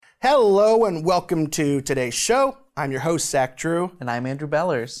Hello and welcome to today's show. I'm your host, Zach Drew. And I'm Andrew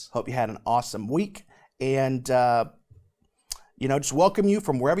Bellers. Hope you had an awesome week. And, just welcome you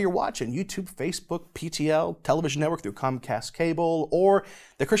from wherever you're watching, YouTube, Facebook, PTL, television network through Comcast Cable, or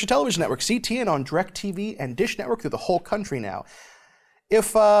the Christian Television Network, CTN on DirecTV and Dish Network through the whole country now.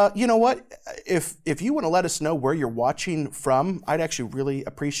 If, if you want to let us know where you're watching from, I'd actually really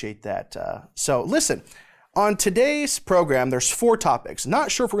appreciate that. So listen, on today's program, there's 4 topics. Not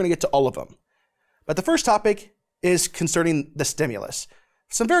sure if we're going to get to all of them. But the first topic is concerning the stimulus.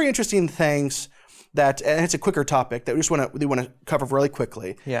 Some very interesting things and it's a quicker topic that we want to cover really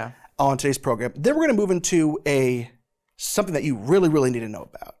quickly on today's program. Then we're going to move into something that you really, really need to know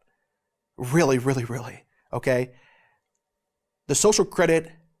about. Really, really, really, okay? The social credit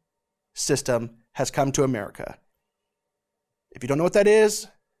system has come to America. If you don't know what that is,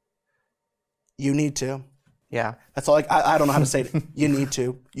 you need to. Yeah. That's all. I don't know how to say it. You need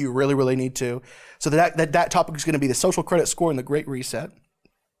to. You really, really need to. So that topic is going to be the social credit score and the Great Reset.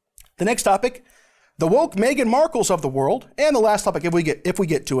 The next topic, the woke Meghan Markles of the world. And the last topic, if we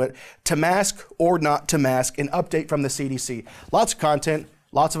get to it, to mask or not to mask, an update from the CDC. Lots of content,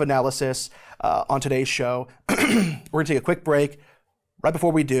 lots of analysis on today's show. We're going to take a quick break. Right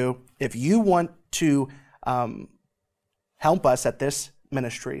before we do, if you want to help us at this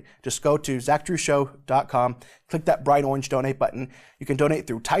ministry, just go to zachdrewshow.com, click that bright orange donate button. You can donate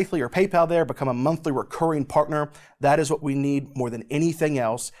through Tithely or PayPal there, become a monthly recurring partner. That is what we need more than anything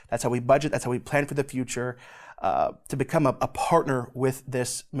else. That's how we budget, that's how we plan for the future, to become a partner with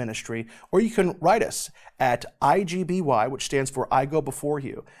this ministry. Or you can write us at IGBY, which stands for I Go Before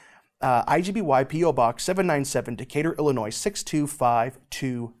You. IGBY P.O. Box 797, Decatur, Illinois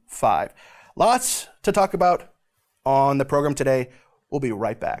 62525. Lots to talk about on the program today. We'll be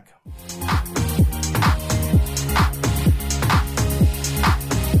right back.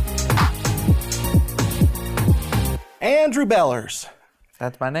 Andrew Bellers.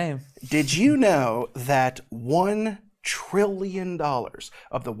 That's my name. Did you know that $1 trillion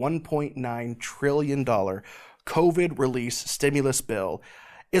of the $1.9 trillion COVID release stimulus bill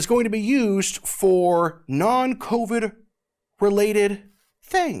is going to be used for non-COVID related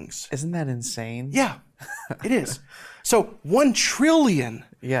things? Isn't that insane? Yeah, it is. So 1 trillion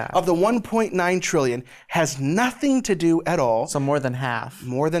of the 1.9 trillion has nothing to do at all. So more than half.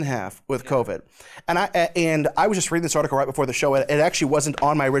 More than half with COVID. And I was just reading this article right before the show. It actually wasn't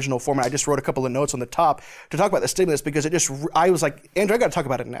on my original format. I just wrote a couple of notes on the top to talk about the stimulus because I was like, Andrew, I got to talk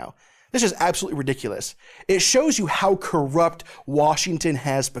about it now. This is absolutely ridiculous. It shows you how corrupt Washington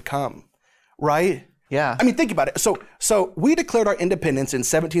has become, right? Yeah. I mean, think about it. So we declared our independence in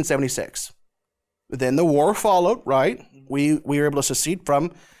 1776. Then the war followed, right? We were able to secede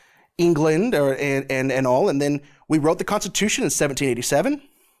from England and all, and then we wrote the Constitution in 1787.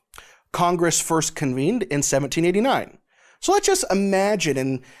 Congress first convened in 1789. So let's just imagine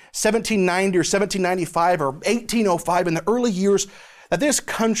in 1790 or 1795 or 1805, in the early years, that this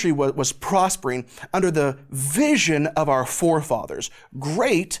country was prospering under the vision of our forefathers.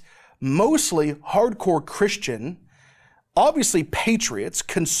 Great, mostly hardcore Christian, obviously patriots,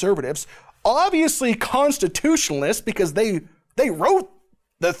 conservatives, obviously constitutionalists because they wrote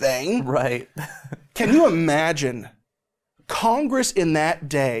the thing. Right. Can you imagine Congress in that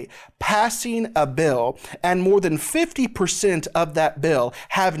day passing a bill and more than 50% of that bill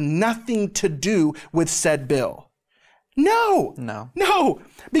have nothing to do with said bill? No,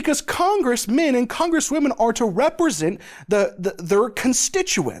 because congressmen and congresswomen are to represent their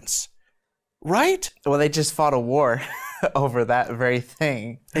constituents, right? Well, they just fought a war over that very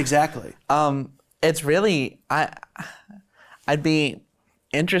thing. Exactly. It's really, I'd be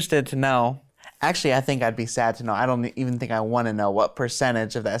interested to know. Actually, I think I'd be sad to know. I don't even think I want to know what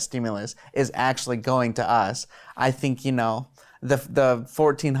percentage of that stimulus is actually going to us. I think, the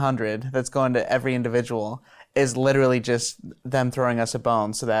 $1,400 that's going to every individual is literally just them throwing us a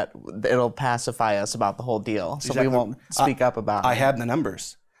bone so that it'll pacify us about the whole deal. So Exactly. we won't speak up about it. I have the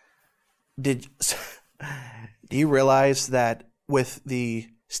numbers. Do you realize that with the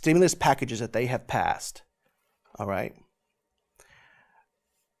stimulus packages that they have passed, all right,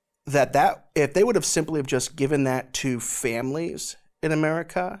 that if they would have simply have just given that to families in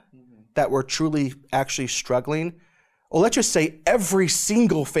America that were truly actually struggling, or let's just say every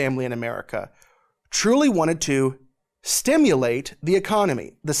single family in America truly wanted to stimulate the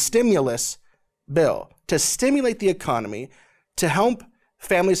economy, the stimulus bill, to stimulate the economy, to help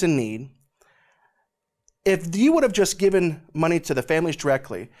families in need. If you would have just given money to the families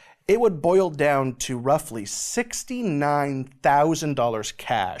directly, it would boil down to roughly $69,000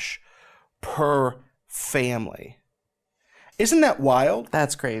 cash per family. Isn't that wild?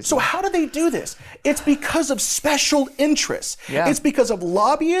 That's crazy. So how do they do this? It's because of special interests. Yeah. It's because of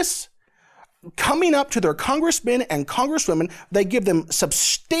lobbyists coming up to their congressmen and congresswomen. They give them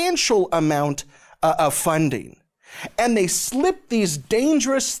substantial amount of funding. And they slip these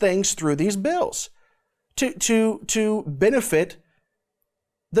dangerous things through these bills to benefit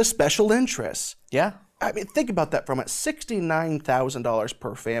the special interests. Yeah. I mean, think about that for a moment. $69,000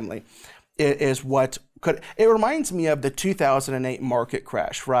 per family is what could. It reminds me of the 2008 market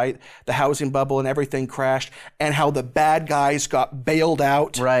crash, right? The housing bubble and everything crashed, and how the bad guys got bailed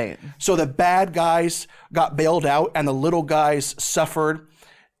out. Right. So the bad guys got bailed out, and the little guys suffered.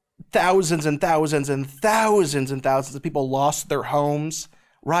 Thousands and thousands and thousands and thousands of people lost their homes,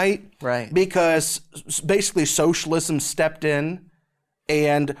 right? Right. Because basically socialism stepped in.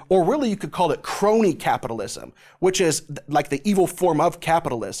 Or really you could call it crony capitalism, which is like the evil form of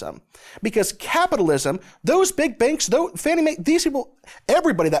capitalism. Because capitalism, those big banks, Fannie Mae, these people,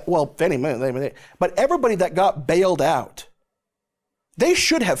 everybody that, well, Fannie Mae, but everybody that got bailed out, they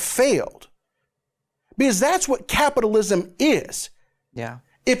should have failed. Because that's what capitalism is. Yeah.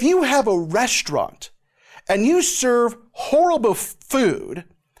 If you have a restaurant and you serve horrible food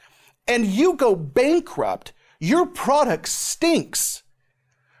and you go bankrupt, your product stinks.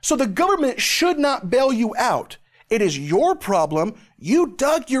 So the government should not bail you out. It is your problem. You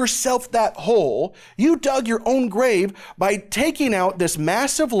dug yourself that hole. You dug your own grave by taking out this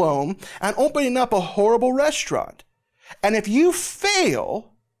massive loan and opening up a horrible restaurant. And if you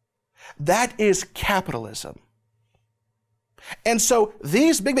fail, that is capitalism. And so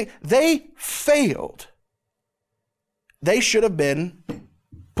these big, they failed. They should have been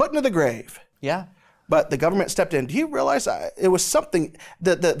put into the grave. Yeah. But the government stepped in. Do you realize it was something,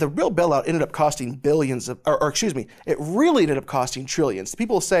 the real bailout ended up costing billions of, or excuse me, it really ended up costing trillions.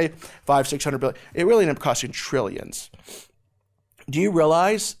 People say 500-600 billion. It really ended up costing trillions. Do you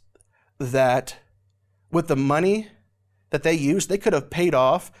realize that with the money that they used, they could have paid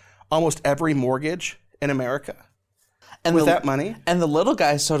off almost every mortgage in America? And with that money? And the little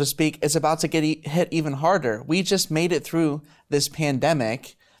guy, so to speak, is about to get hit even harder. We just made it through this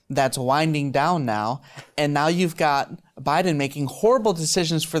pandemic that's winding down now. And now you've got Biden making horrible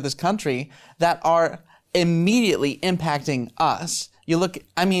decisions for this country that are immediately impacting us. You look,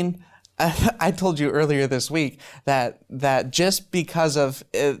 I mean, I told you earlier this week that just because of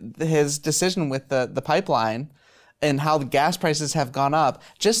his decision with the pipeline and how the gas prices have gone up,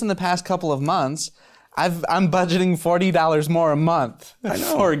 just in the past couple of months, I'm budgeting $40 more a month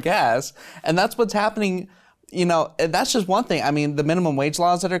for gas. And that's what's happening. You know, that's just one thing. I mean, the minimum wage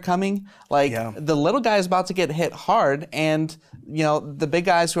laws that are coming, like the little guy is about to get hit hard, and you know, the big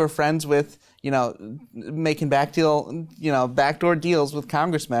guys who are friends with, you know, making backdoor deals with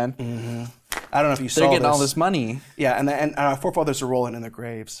congressmen. Mm-hmm. I don't know if you saw this. They're getting all this money. Yeah, and our forefathers are rolling in their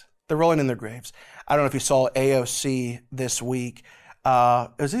graves. They're rolling in their graves. I don't know if you saw AOC this week.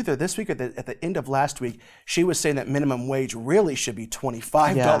 It was either this week or at the end of last week. She was saying that minimum wage really should be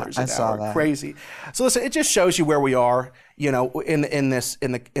 $25 an saw hour. that. Crazy. So listen, it just shows you where we are, you know,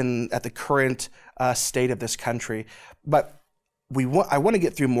 at the current state of this country. But I want to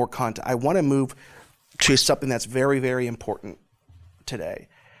get through more content. I want to move to something that's very, very important today,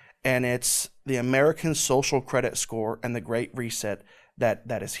 and it's the American Social Credit Score and the Great Reset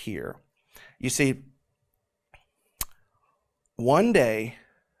that is here. You see, one day,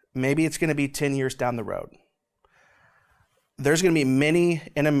 maybe it's going to be 10 years down the road, there's going to be many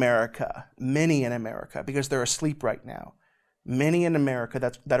in America, because they're asleep right now, many in America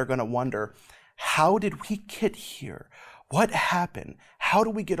that are going to wonder, how did we get here? What happened? How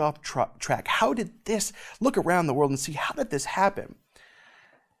do we get off track? How did this, look around the world and see, how did this happen?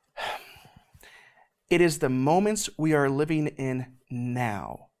 It is the moments we are living in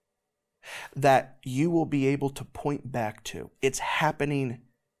now that you will be able to point back to. It's happening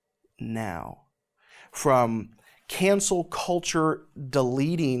now. From cancel culture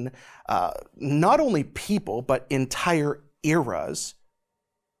deleting not only people, but entire eras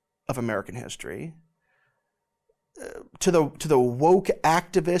of American history, to the woke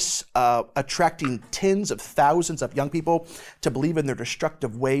activists attracting tens of thousands of young people to believe in their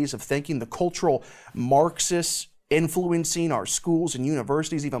destructive ways of thinking, the cultural Marxists influencing our schools and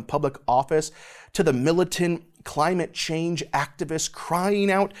universities, even public office, to the militant climate change activists crying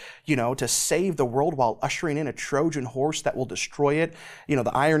out, you know, to save the world while ushering in a Trojan horse that will destroy it. You know,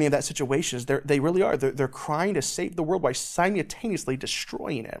 the irony of that situation is they really are. They're crying to save the world while simultaneously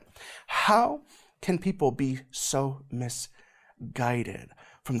destroying it. How can people be so misguided?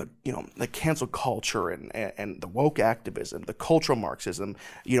 the cancel culture and the woke activism, the cultural Marxism.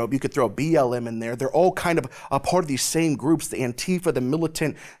 You could throw BLM in there. They're all kind of a part of these same groups, the ANTIFA, the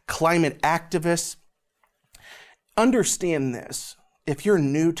militant climate activists. Understand this. If you're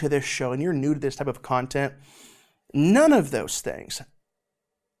new to this show and you're new to this type of content, none of those things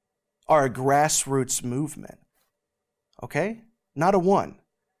are a grassroots movement. Okay? Not a one.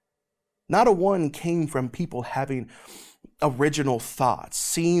 Not a one came from people having original thoughts,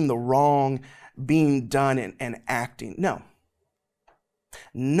 seeing the wrong being done and acting. No.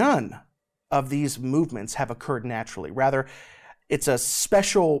 None of these movements have occurred naturally. Rather, it's a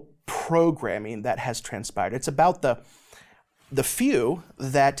special programming that has transpired. It's about the few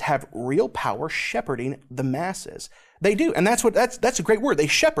that have real power shepherding the masses. They do, and that's a great word. They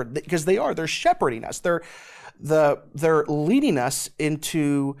shepherd, because they're shepherding us. They're leading us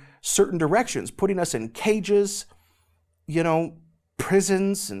into certain directions, putting us in cages,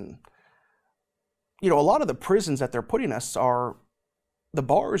 prisons, and a lot of the prisons that they're putting us the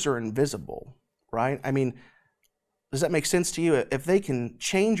bars are invisible, right? I mean, does that make sense to you? If they can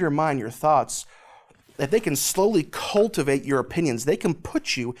change your mind, your thoughts, if they can slowly cultivate your opinions, they can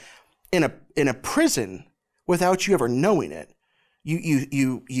put you in a prison without you ever knowing it.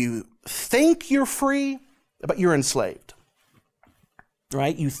 You think you're free, but you're enslaved,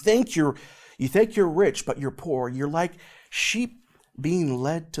 right? You think you're rich, but you're poor. You're like sheep being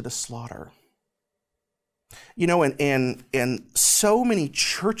led to the slaughter. And so many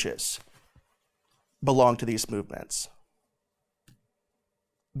churches belong to these movements,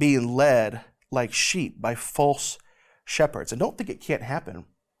 being led like sheep by false shepherds. And don't think it can't happen.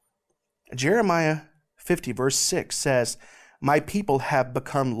 Jeremiah 50 verse 6 says, "My people have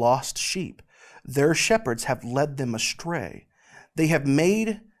become lost sheep. Their shepherds have led them astray. They have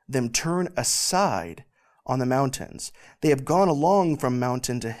made them turn aside on the mountains. They have gone along from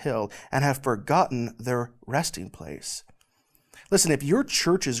mountain to hill and have forgotten their resting place." Listen, if your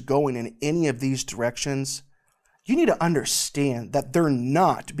church is going in any of these directions, you need to understand that they're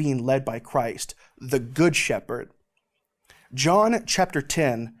not being led by Christ, the Good Shepherd. John chapter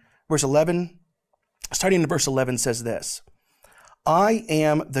 10, verse 11, starting in verse 11, says this, "I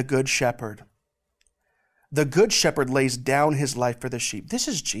am the Good Shepherd. The Good Shepherd lays down his life for the sheep." This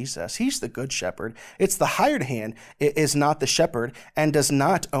is Jesus. He's the Good Shepherd. It's the hired hand. It is not the shepherd and does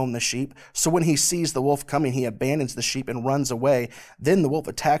not own the sheep. So when he sees the wolf coming, he abandons the sheep and runs away. Then the wolf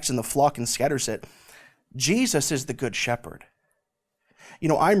attacks in the flock and scatters it. Jesus is the Good Shepherd.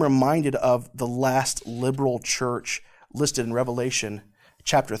 I'm reminded of the last liberal church listed in Revelation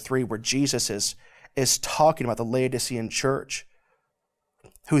chapter 3, where Jesus is talking about the Laodicean church,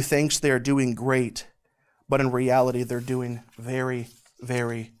 who thinks they're doing great, but in reality, they're doing very,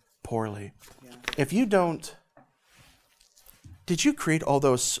 very poorly. Yeah. If you don't, did you create all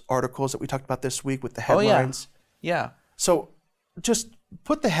those articles that we talked about this week with the headlines? Oh, yeah. So just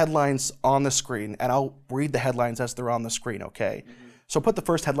put the headlines on the screen, and I'll read the headlines as they're on the screen, okay? Mm-hmm. So put the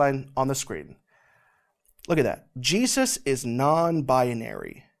first headline on the screen. Look at that. Jesus is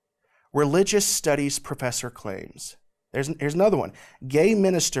non-binary. Religious studies professor claims. Here's another one. Gay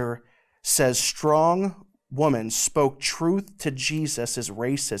minister says strong woman spoke truth to Jesus as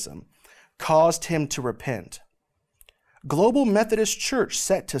racism caused him to repent. Global Methodist Church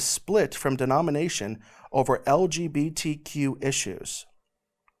set to split from denomination over LGBTQ issues.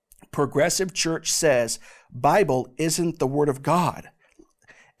 Progressive Church says Bible isn't the Word of God,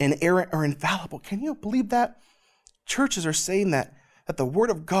 inerrant or infallible. Can you believe that? Churches are saying that the Word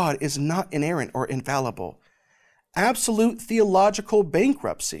of God is not inerrant or infallible. Absolute theological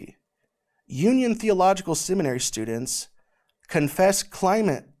bankruptcy. Union Theological Seminary students confess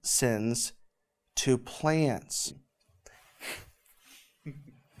climate sins to plants.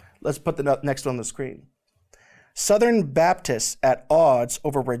 Let's put the next one on the screen. Southern Baptists at odds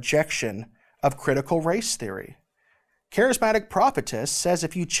over rejection of critical race theory. Charismatic prophetess says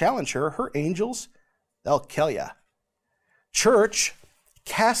if you challenge her angels, they'll kill you. Church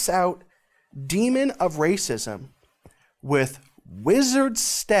casts out demon of racism with wizard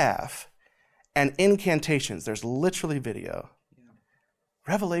staff and incantations. There's literally video. Yeah.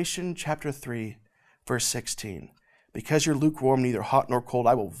 Revelation chapter 3, verse 16. Because you're lukewarm, neither hot nor cold,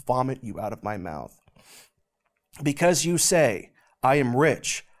 I will vomit you out of my mouth. Because you say, I am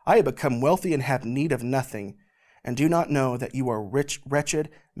rich, I have become wealthy and have need of nothing, and do not know that you are rich, wretched,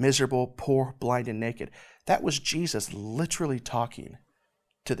 miserable, poor, blind, and naked. That was Jesus literally talking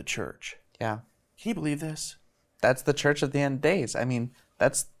to the church. Yeah. Can you believe this? That's the church of the end days. I mean,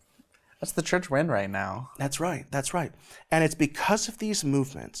 that's the church we're in right now. That's right. That's right. And it's because of these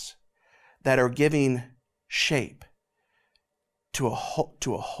movements that are giving shape to a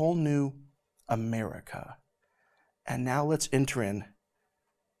whole new America. And now let's enter in,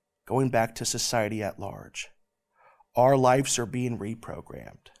 going back to society at large. Our lives are being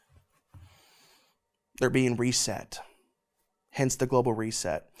reprogrammed. They're being reset. Hence the global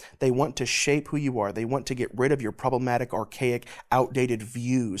reset. They want to shape who you are. They want to get rid of your problematic, archaic, outdated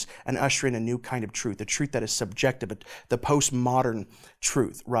views and usher in a new kind of truth, a truth that is subjective, the postmodern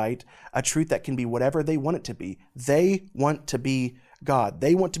truth, right? A truth that can be whatever they want it to be. They want to be God.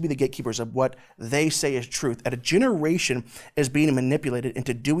 They want to be the gatekeepers of what they say is truth. And a generation is being manipulated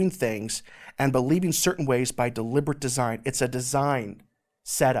into doing things and believing certain ways by deliberate design. It's a design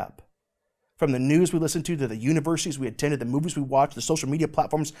setup. From the news we listen to the universities we attended, the movies we watch, the social media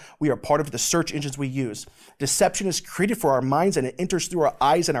platforms we are part of, the search engines we use. Deception is created for our minds and it enters through our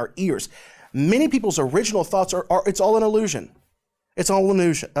eyes and our ears. Many people's original thoughts are it's all an illusion. It's all an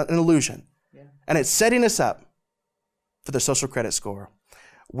illusion. Yeah. And it's setting us up for the social credit score.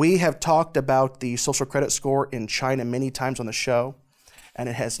 We have talked about the social credit score in China many times on the show, and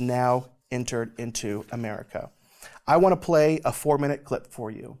it has now entered into America. I want to play a 4-minute clip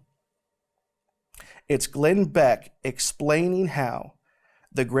for you. It's Glenn Beck explaining how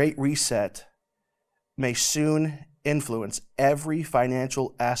the Great Reset may soon influence every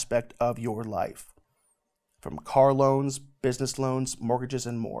financial aspect of your life, from car loans, business loans, mortgages,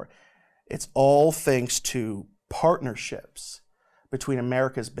 and more. It's all thanks to partnerships between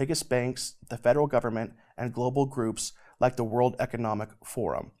America's biggest banks, the federal government, and global groups like the World Economic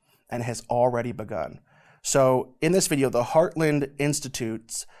Forum, and has already begun. So in this video, the Heartland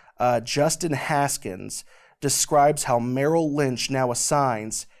Institute's Justin Haskins describes how Merrill Lynch now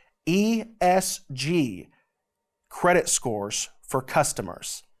assigns ESG credit scores for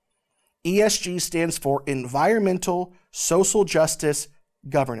customers. ESG stands for Environmental Social Justice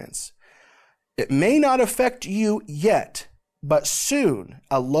Governance. It may not affect you yet, but soon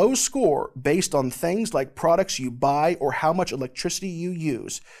a low score based on things like products you buy or how much electricity you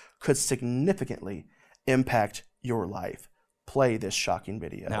use could significantly impact your life. Play this shocking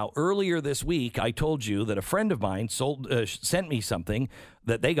video. Now, earlier this week, I told you that a friend of mine sent me something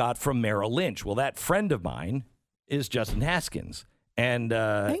that they got from Merrill Lynch. Well, that friend of mine is Justin Haskins. And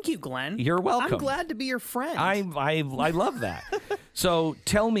thank you, Glenn. You're welcome. I'm glad to be your friend. I love that. So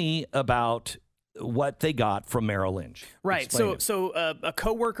tell me about what they got from Merrill Lynch. Right. So a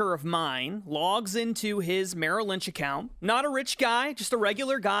coworker of mine logs into his Merrill Lynch account. Not a rich guy, just a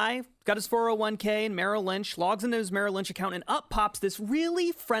regular guy. Got his 401k in Merrill Lynch, logs into his Merrill Lynch account, and up pops this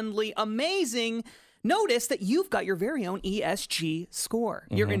really friendly, amazing notice that you've got your very own ESG score,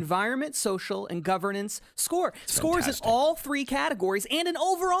 your environment, social, and governance score. Scores in all 3 categories and an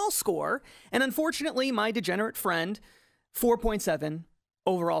overall score. And unfortunately, my degenerate friend, 4.7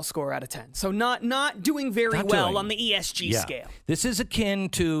 overall score out of 10. So not doing very well on the ESG scale. This is akin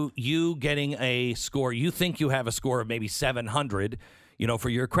to you getting a score. You think you have a score of maybe 700, for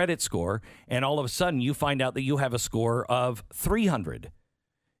your credit score, and all of a sudden you find out that you have a score of 300.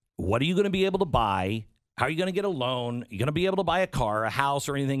 What are you going to be able to buy? How are you going to get a loan? Are you going to be able to buy a car, a house,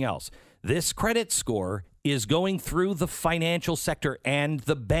 or anything else? This credit score is going through the financial sector and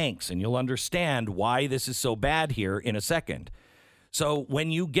the banks, and you'll understand why this is so bad here in a second. So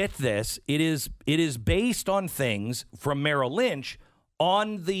when you get this, it is based on things from Merrill Lynch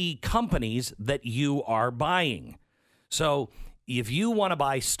on the companies that you are buying. So if you want to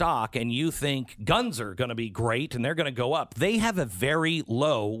buy stock and you think guns are going to be great and they're going to go up, they have a very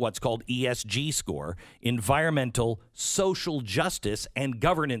low, what's called ESG score, environmental, social justice, and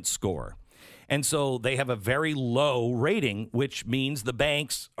governance score. And so they have a very low rating, which means the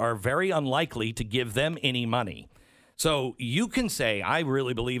banks are very unlikely to give them any money. So you can say, I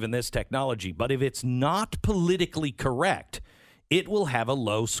really believe in this technology, but if it's not politically correct, it will have a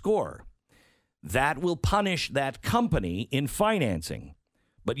low score. That will punish that company in financing.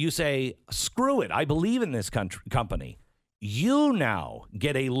 But you say, screw it, I believe in this company. You now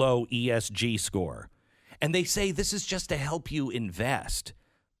get a low ESG score. And they say this is just to help you invest.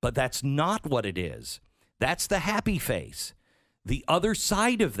 But that's not what it is. That's the happy face. The other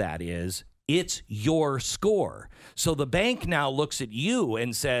side of that is it's your score. So the bank now looks at you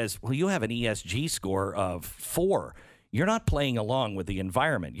and says, well, you have an ESG score of 4. You're not playing along with the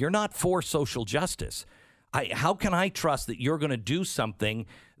environment. You're not for social justice. How can I trust that you're going to do something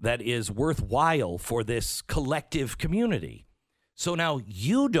that is worthwhile for this collective community? So now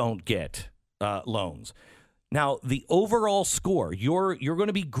you don't get loans. Now, the overall score, you're going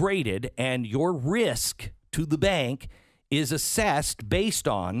to be graded, and your risk to the bank is assessed based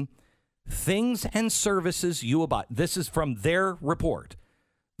on things and services you buy. This is from their report.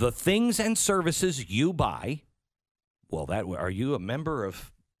 The things and services you buy, Well, are you a member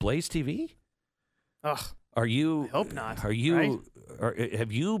of Blaze TV? Ugh. Are you? I hope not. Are you?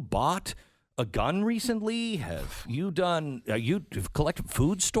 Have you bought a gun recently? Have you done? Are you collected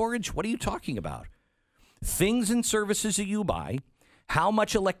food storage? What are you talking about? Things and services that you buy, how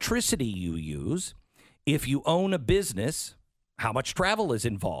much electricity you use, if you own a business, how much travel is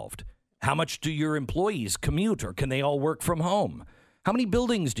involved, how much do your employees commute, or can they all work from home? How many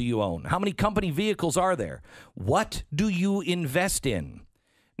buildings do you own? How many company vehicles are there? What do you invest in?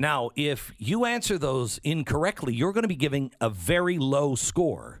 Now, if you answer those incorrectly, you're going to be giving a very low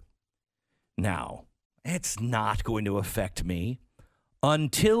score. Now, it's not going to affect me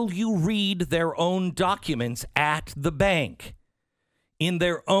until you read their own documents at the bank. In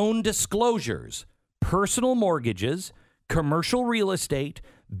their own disclosures, personal mortgages, commercial real estate,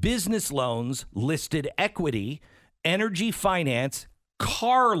 business loans, listed equity, energy finance,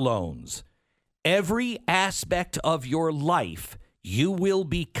 car loans, every aspect of your life you will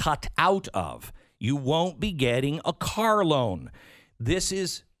be cut out of. You won't be getting a car loan. This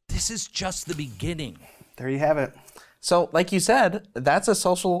is just the beginning. There you have it. So, like you said, that's a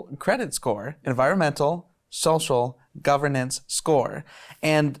social credit score, environmental, social, governance score.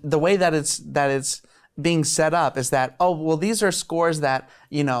 And the way that it's being set up is that, oh, well, these are scores that,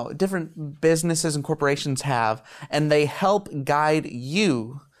 different businesses and corporations have, and they help guide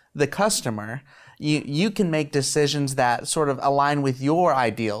you, the customer. You can make decisions that sort of align with your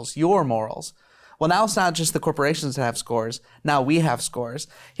ideals, your morals. Well, now it's not just the corporations that have scores. Now we have scores.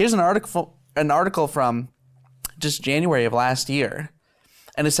 Here's an article from just January of last year.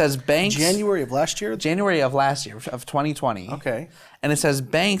 And it says banks... January of last year? January of last year, of 2020. Okay. And it says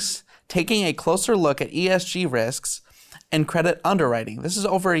banks taking a closer look at ESG risks and credit underwriting. This is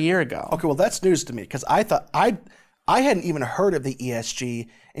over a year ago. Okay, well, that's news to me because I thought I hadn't even heard of the ESG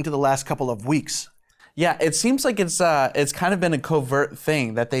until the last couple of weeks. Yeah, it seems like it's kind of been a covert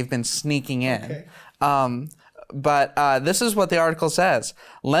thing that they've been sneaking in. Okay. But this is what the article says.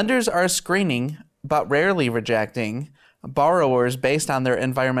 Lenders are screening, but rarely rejecting, borrowers based on their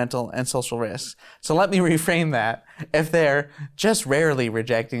environmental and social risks. So let me reframe that. If they're just rarely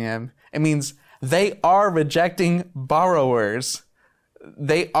rejecting them, it means they are rejecting borrowers.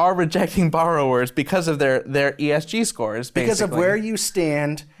 They are rejecting borrowers because of their ESG scores, basically. Because of where you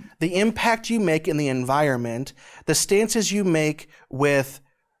stand, the impact you make in the environment, the stances you make with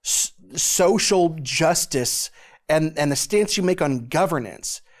social justice, and the stance you make on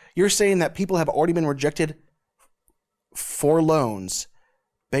governance. You're saying that people have already been rejected for loans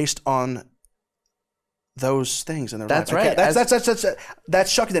based on those things in their life. That's right.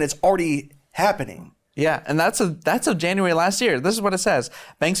 That's shocking that it's already happening. Yeah, and that's of January last year. This is what it says.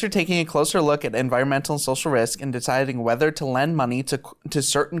 Banks are taking a closer look at environmental and social risk and deciding whether to lend money to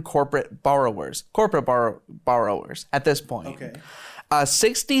certain corporate borrowers at this point. Okay.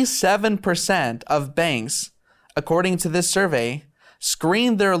 67% of banks, according to this survey,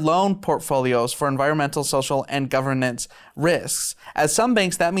 screen their loan portfolios for environmental, social, and governance risks. As some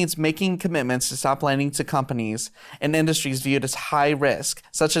banks, that means making commitments to stop lending to companies and industries viewed as high risk,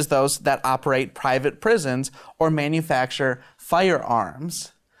 such as those that operate private prisons or manufacture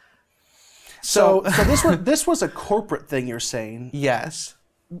firearms. So this was a corporate thing, you're saying? Yes.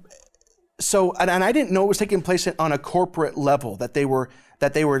 So, and I didn't know it was taking place on a corporate level, that they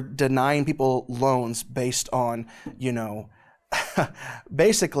were denying people loans based on,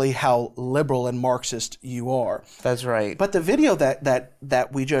 basically how liberal and Marxist you are. That's right. But the video that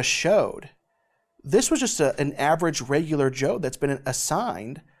we just showed, this was just an average regular Joe that's been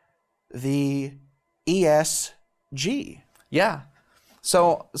assigned the ESG. Yeah.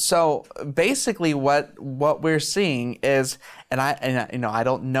 So basically what we're seeing is, and I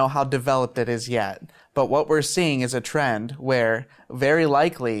don't know how developed it is yet, but what we're seeing is a trend where very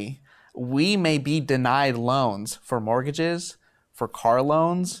likely we may be denied loans for mortgages, for car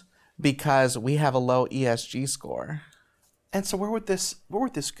loans, because we have a low ESG score. And so where would this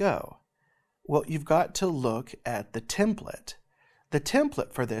go? Well, you've got to look at the template. The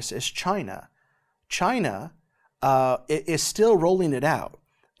template for this is China. China is still rolling it out.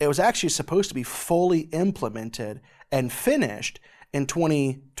 It was actually supposed to be fully implemented and finished in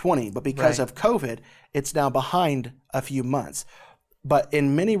 2020, but because of COVID, it's now behind a few months. But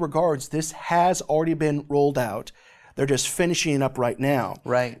in many regards, this has already been rolled out. They're just finishing it up right now.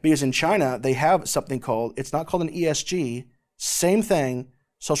 Right. Because in China, they have something called, it's not called an ESG, same thing,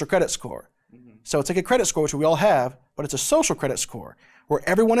 social credit score. Mm-hmm. So it's like a credit score, which we all have, but it's a social credit score where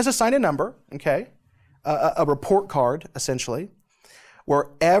everyone is assigned a number, okay? A report card, essentially, where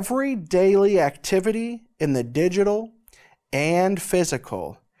every daily activity in the digital and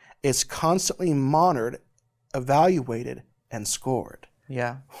physical is constantly monitored evaluated and scored.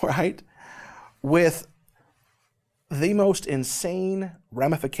 Yeah. Right? With the most insane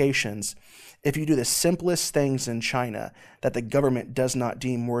ramifications if you do the simplest things in China that the government does not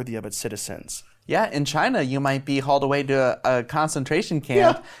deem worthy of its citizens. Yeah, in China, you might be hauled away to a concentration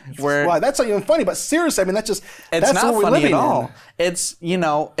camp where... Well, that's not even funny, but seriously, I mean, It's that's not what we're funny living at all. in. It's, in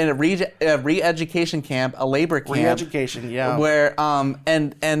a re-education camp, a labor camp. Re-education, yeah. Where,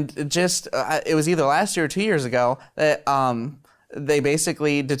 it was either last year or 2 years ago that they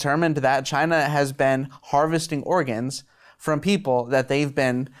basically determined that China has been harvesting organs from people that they've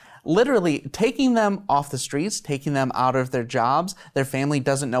been literally taking them off the streets, taking them out of their jobs. Their family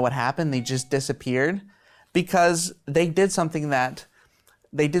doesn't know what happened. They just disappeared because they did something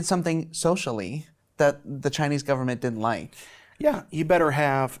socially that the Chinese government didn't like. Yeah,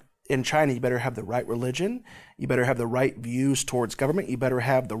 in China, you better have the right religion. You better have the right views towards government. You better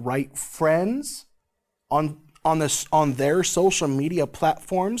have the right friends on their social media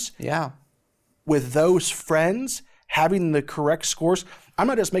platforms. Yeah. With those friends having the correct scores. I'm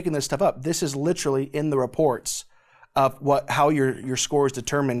not just making this stuff up. This is literally in the reports of how your score is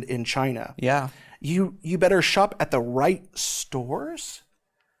determined in China. Yeah. You better shop at the right stores.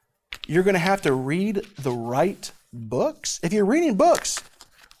 You're going to have to read the right books. If you're reading books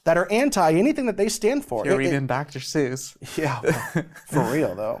that are anti anything that they stand for. You're reading Dr. Seuss. Yeah, for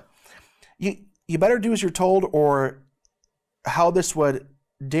real though. You better do as you're told, or how this would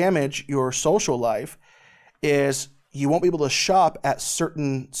damage your social life is you won't be able to shop at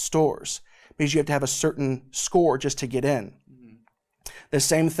certain stores because you have to have a certain score just to get in. Mm-hmm. The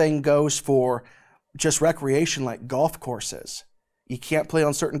same thing goes for just recreation like golf courses. You can't play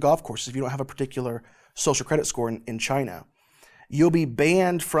on certain golf courses if you don't have a particular social credit score in China. You'll be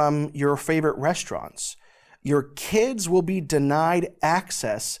banned from your favorite restaurants. Your kids will be denied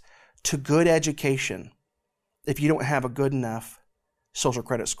access to good education if you don't have a good enough social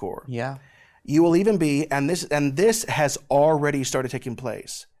credit score. Yeah. You will even be, and this has already started taking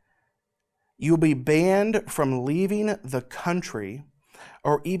place, you'll be banned from leaving the country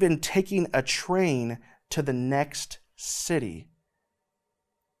or even taking a train to the next city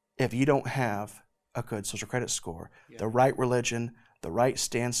if you don't have a good social credit score, the right religion, the right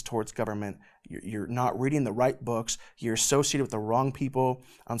stance towards government. You're not reading the right books. You're associated with the wrong people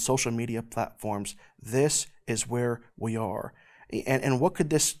on social media platforms. This is where we are. And what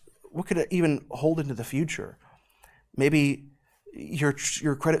could it even hold into the future? Maybe your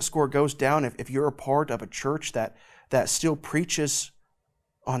credit score goes down if you're a part of a church that still preaches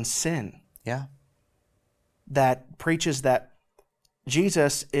on sin. Yeah. That preaches that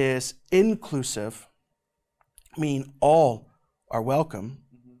Jesus is inclusive, meaning all are welcome,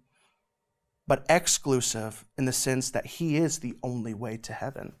 but exclusive in the sense that he is the only way to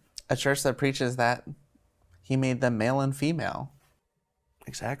heaven. A church that preaches that he made them male and female.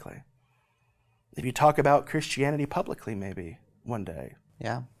 Exactly. If you talk about Christianity publicly, maybe one day.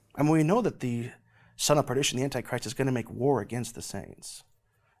 Yeah. I mean, we know that the son of perdition, the Antichrist, is going to make war against the saints.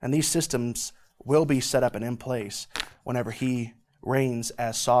 And these systems will be set up and in place whenever he reigns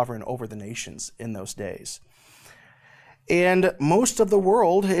as sovereign over the nations in those days. And most of the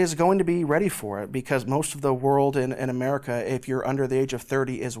world is going to be ready for it because most of the world in America, if you're under the age of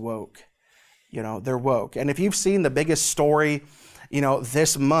 30, is woke. They're woke. And if you've seen the biggest story,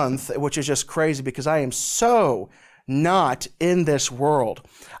 this month, which is just crazy because I am so not in this world.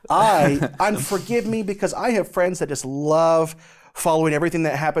 Forgive me because I have friends that just love following everything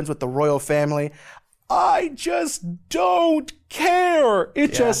that happens with the royal family. I just don't care.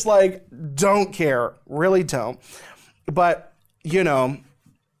 It's just like, don't care. Really don't. But,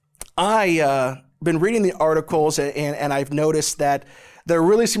 I've been reading the articles and I've noticed that there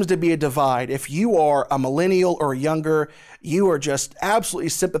really seems to be a divide. If you are a millennial or younger, you are just absolutely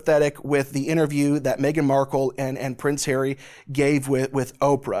sympathetic with the interview that Meghan Markle and Prince Harry gave with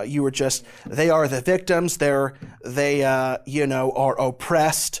Oprah. You were just, they are the victims. They are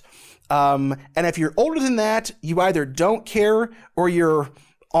oppressed. And if you're older than that, you either don't care or you're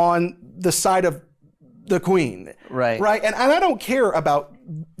on the side of the Queen. Right. Right. And I don't care about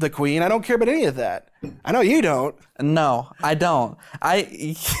the Queen. I don't care about any of that. I know you don't. No, I don't. I'm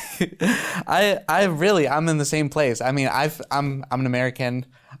in the same place. I mean, I'm an American.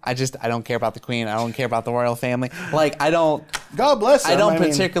 I don't care about the Queen. I don't care about the royal family. Like, I don't. God bless them. I don't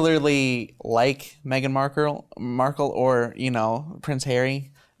particularly like Meghan Markle or Prince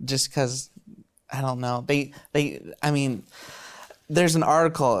Harry, just because I don't know. There's an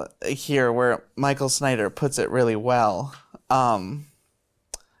article here where Michael Snyder puts it really well.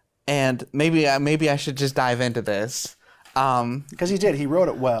 And maybe I should just dive into this. Because he did. He wrote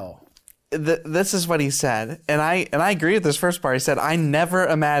it well. this is what he said, and I agree with this first part. He said, "I never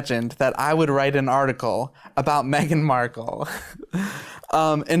imagined that I would write an article about Meghan Markle."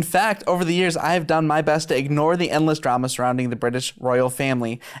 In fact, over the years, I have done my best to ignore the endless drama surrounding the British royal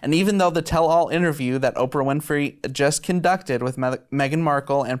family. And even though the tell-all interview that Oprah Winfrey just conducted with Meghan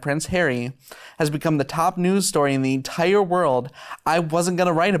Markle and Prince Harry has become the top news story in the entire world, I wasn't going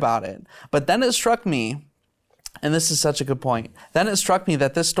to write about it. But then it struck me, and this is such a good point, then it struck me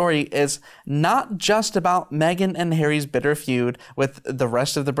that this story is not just about Meghan and Harry's bitter feud with the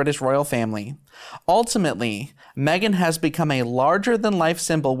rest of the British royal family. Ultimately, Meghan has become a larger-than-life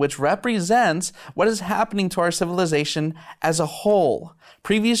symbol which represents what is happening to our civilization as a whole.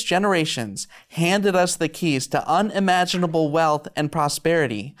 Previous generations handed us the keys to unimaginable wealth and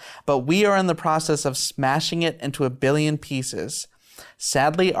prosperity, but we are in the process of smashing it into a billion pieces.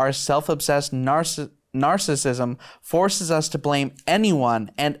 Sadly, our self-obsessed narcissism forces us to blame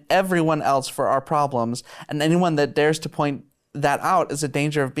anyone and everyone else for our problems, and anyone that dares to point that out is a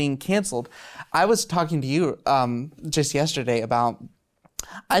danger of being canceled. I was talking to you just yesterday about,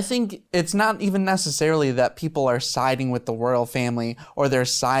 I think it's not even necessarily that people are siding with the royal family, or they're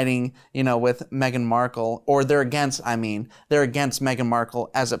siding, with Meghan Markle, or they're against Meghan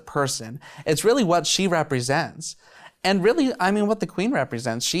Markle as a person. It's really what she represents. And really, what the Queen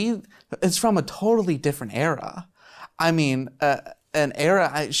represents. She is from a totally different era. An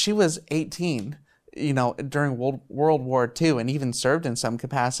era, she was 18, during World War II, and even served in some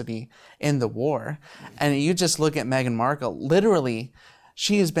capacity in the war. And you just look at Meghan Markle, literally,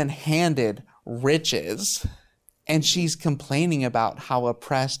 she has been handed riches, and she's complaining about how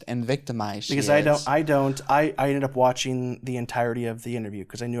oppressed and victimized she is. Because I ended up watching the entirety of the interview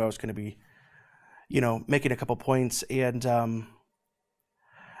because I knew I was going to be making a couple points, and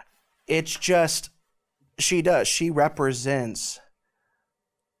it's just, she represents,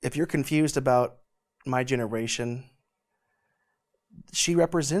 if you're confused about my generation, she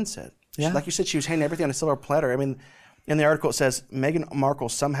represents it. Yeah. Like you said, she was handing everything on a silver platter. In the article it says, Meghan Markle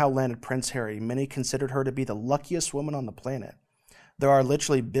somehow landed Prince Harry. Many considered her to be the luckiest woman on the planet. There are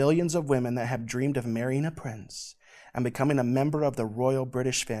literally billions of women that have dreamed of marrying a prince and becoming a member of the royal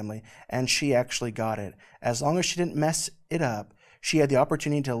British family, and she actually got it. As long as she didn't mess it up, she had the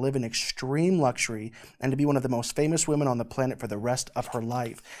opportunity to live in extreme luxury and to be one of the most famous women on the planet for the rest of her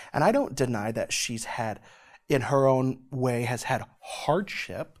life. And I don't deny that she's had, in her own way, has had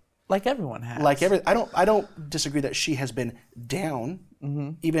hardship. Like everyone has. I don't disagree that she has been down,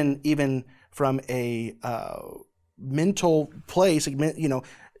 even from a mental place,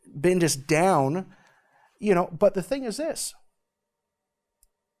 been just down. But the thing is this,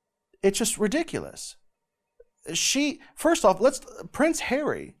 it's just ridiculous. First off, Prince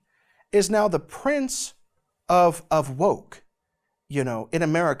Harry is now the prince of woke, in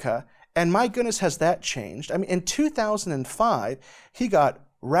America. And my goodness, has that changed? In 2005, he got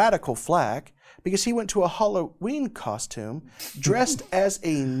radical flack because he went to a Halloween costume dressed as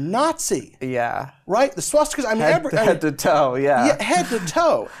a Nazi. Yeah. Right? The swastikas, head to toe, yeah. Yeah, head to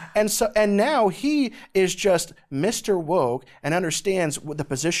toe. And now he is just Mr. Woke and understands the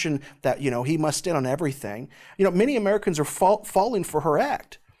position that, he must stand on everything. Many Americans are falling for her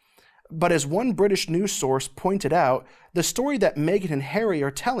act. But as one British news source pointed out, the story that Meghan and Harry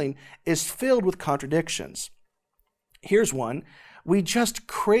are telling is filled with contradictions. Here's one. We just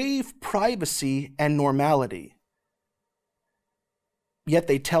crave privacy and normality. Yet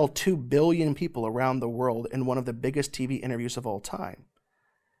they tell 2 billion people around the world in one of the biggest TV interviews of all time.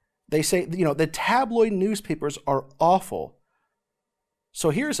 They say, the tabloid newspapers are awful. So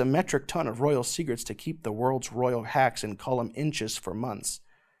here's a metric ton of royal secrets to keep the world's royal hacks in column inches for months.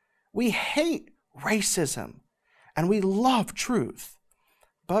 We hate racism and we love truth,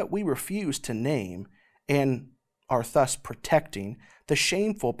 but we refuse to name and are thus protecting the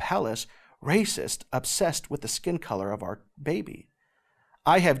shameful palace racist obsessed with the skin color of our baby.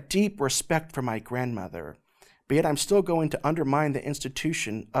 I have deep respect for my grandmother, but yet I'm still going to undermine the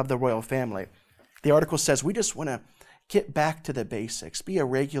institution of the royal family. The article says we just want to get back to the basics, be a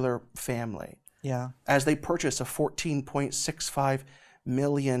regular family. Yeah. As they purchase a $14.65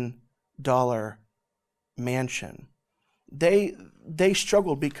 million mansion. They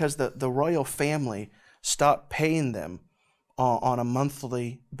struggled because the royal family stopped paying them on a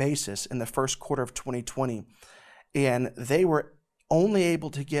monthly basis in the first quarter of 2020. And they were only able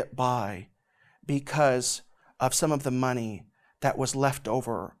to get by because of some of the money that was left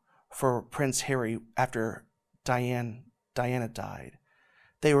over for Prince Harry after Diana died.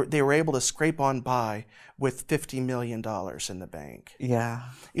 They were able to scrape on by with $50 million in the bank. Yeah.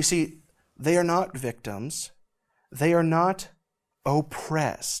 You see, they are not victims. They are not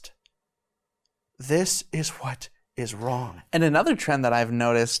oppressed. This is what is wrong. And another trend that I've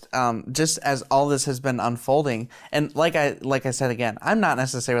noticed, just as all this has been unfolding, and like I said again, I'm not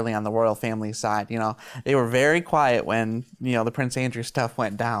necessarily on the royal family side. You know, they were very quiet when the Prince Andrew stuff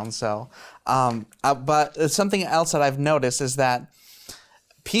went down. So, but something else that I've noticed is that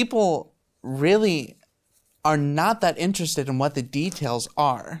people really are not that interested in what the details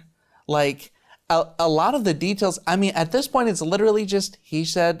are. Like, a lot of the details, I mean, at this point, it's literally just he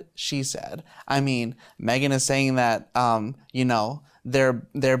said, she said. I mean, Meghan is saying that,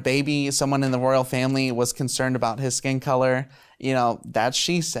 their baby, someone in the royal family was concerned about his skin color. That's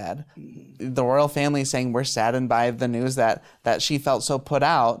she said. The royal family is saying we're saddened by the news that she felt so put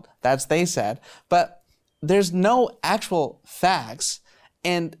out. That's they said. But there's no actual facts.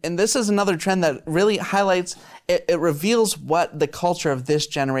 And this is another trend that really highlights, it reveals what the culture of this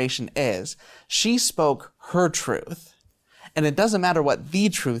generation is. She spoke her truth. And it doesn't matter what the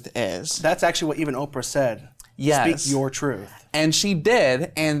truth is. That's actually what even Oprah said. Yes. Speak your truth. And she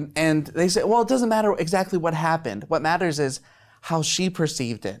did. And they said, well, it doesn't matter exactly what happened. What matters is how she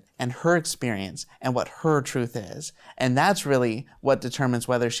perceived it and her experience and what her truth is. And that's really what determines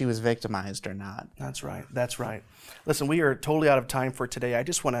whether she was victimized or not. That's right. That's right. Listen, we are totally out of time for today. I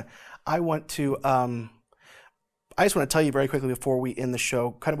just want to tell you very quickly before we end the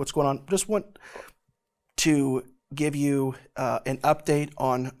show, kind of what's going on. Just want to give you an update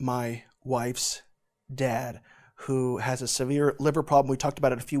on my wife's dad, who has a severe liver problem. We talked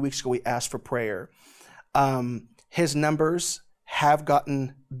about it a few weeks ago. We asked for prayer. His numbers have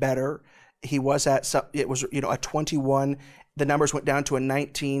gotten better. He was at a 21. The numbers went down to a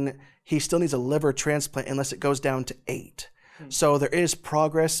 19. He still needs a liver transplant unless it goes down to 8. So there is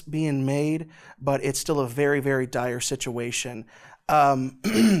progress being made, but it's still a very, very dire situation.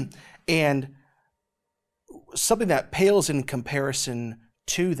 And something that pales in comparison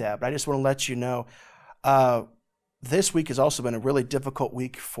to that, but I just want to let you know, this week has also been a really difficult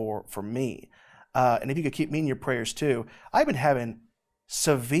week for me. And if you could keep me in your prayers too, I've been having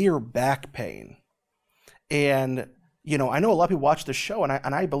severe back pain. And I know a lot of people watch the show,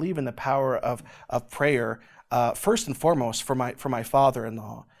 and I believe in the power of prayer. First and foremost for my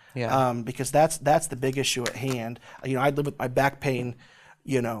father-in-law, because that's the big issue at hand. I live with my back pain.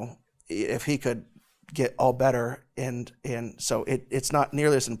 If he could get all better, and so it's not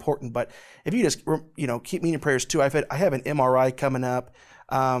nearly as important. But if you just keep me in your prayers too. I have an MRI coming up.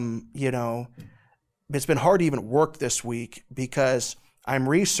 It's been hard to even work this week because I'm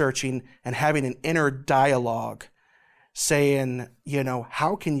researching and having an inner dialogue saying,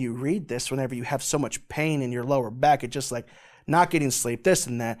 how can you read this whenever you have so much pain in your lower back? It's just like not getting sleep, this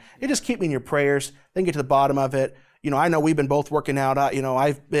and that. You just keep me in your prayers, then get to the bottom of it. I know we've been both working out.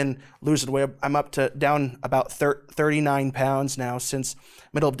 I've been losing weight. I'm down about 39 pounds now since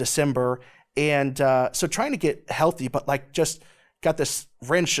middle of December. And so trying to get healthy, but just got this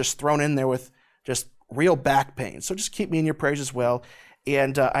wrench just thrown in there with just real back pain. So just keep me in your prayers as well.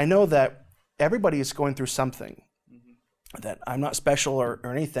 And I know that everybody is going through something, that I'm not special or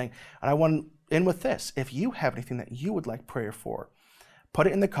anything. And I want to end with this. If you have anything that you would like prayer for, put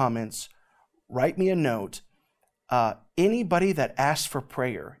it in the comments, write me a note. Anybody that asks for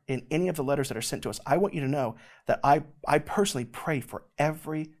prayer in any of the letters that are sent to us, I want you to know that I personally pray for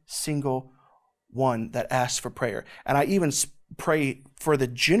every single one that asks for prayer. And I even pray for the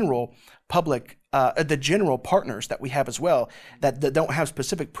general public, the general partners that we have as well, that don't have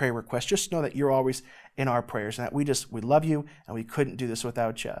specific prayer requests. Just know that you're always in our prayers, and that we love you, and we couldn't do this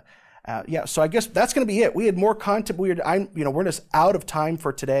without you. So I guess that's going to be it. We had more content. We're just out of time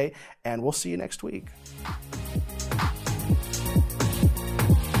for today, and we'll see you next week.